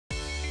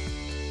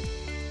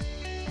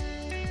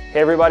Hey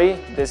everybody,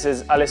 this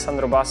is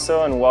Alessandro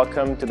Basso and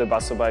welcome to the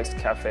Basso Bikes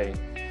Cafe.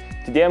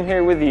 Today I'm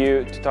here with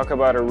you to talk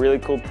about a really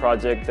cool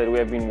project that we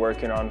have been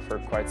working on for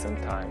quite some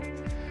time.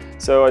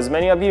 So as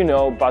many of you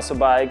know, Basso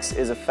Bikes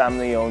is a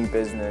family-owned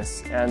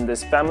business, and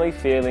this family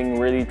feeling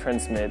really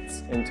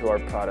transmits into our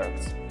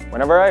products.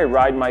 Whenever I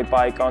ride my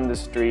bike on the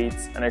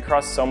streets and I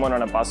cross someone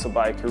on a Basso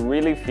bike who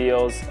really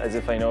feels as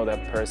if I know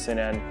that person,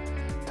 and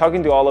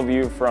talking to all of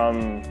you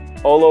from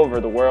all over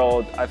the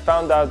world, I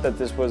found out that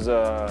this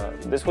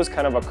was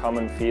kind of a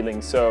common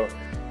feeling. So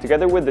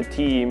together with the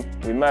team,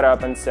 we met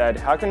up and said,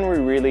 how can we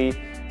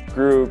really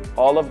group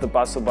all of the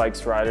Basso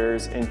Bikes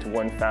riders into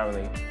one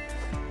family?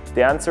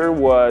 The answer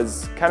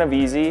was kind of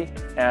easy,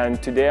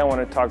 and today I want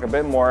to talk a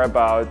bit more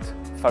about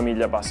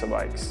Famiglia Basso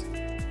Bikes.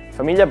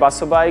 Famiglia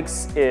Basso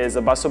Bikes is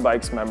a Basso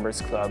Bikes members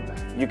club.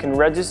 You can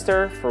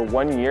register for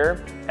 1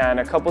 year, and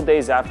a couple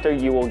days after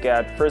you will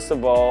get, first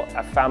of all,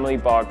 a family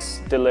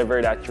box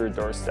delivered at your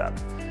doorstep.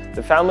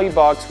 The family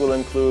box will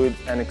include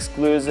an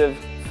exclusive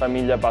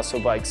Famiglia Basso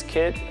Bikes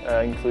kit,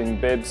 including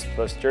bibs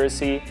plus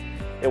jersey.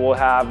 It will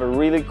have a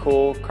really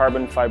cool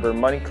carbon fiber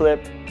money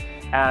clip,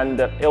 and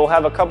it will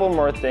have a couple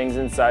more things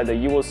inside that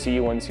you will see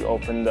once you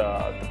open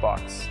the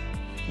box.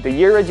 The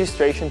year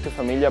registration to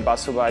Famiglia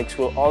Basso Bikes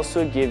will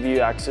also give you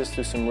access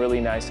to some really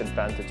nice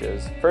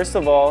advantages. First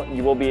of all,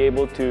 you will be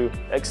able to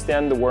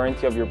extend the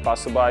warranty of your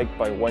Basso bike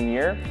by 1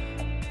 year.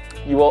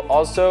 You will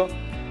also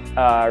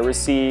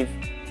receive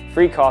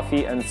free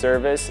coffee and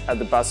service at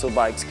the Basso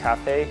Bikes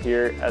Cafe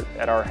here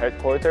at our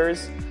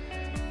headquarters.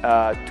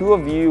 2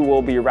 of you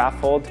will be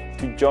raffled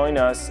to join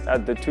us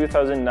at the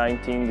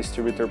 2019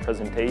 distributor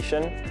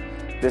presentation.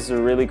 This is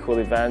a really cool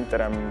event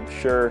that I'm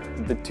sure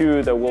the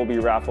 2 that will be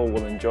raffled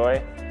will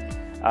enjoy.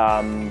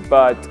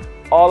 But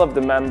all of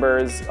the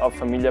members of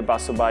Famiglia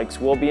Basso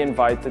Bikes will be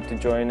invited to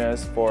join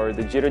us for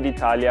the Giro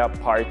d'Italia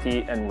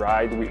party and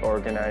ride we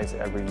organize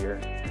every year.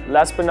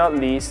 Last but not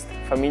least,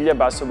 Famiglia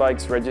Basso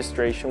Bikes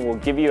registration will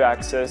give you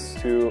access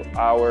to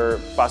our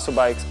Basso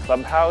Bikes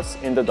clubhouse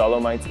in the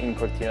Dolomites in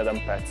Cortina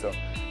d'Ampezzo.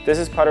 This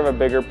is part of a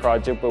bigger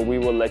project, but we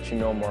will let you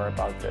know more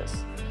about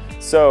this.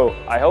 So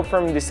I hope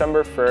from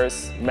December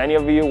 1st, many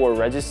of you will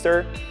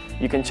register.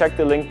 You can check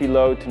the link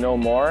below to know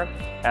more,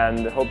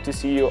 and hope to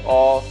see you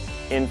all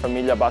in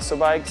Famiglia Basso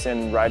Bikes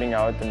and riding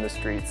out in the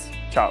streets.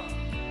 Ciao!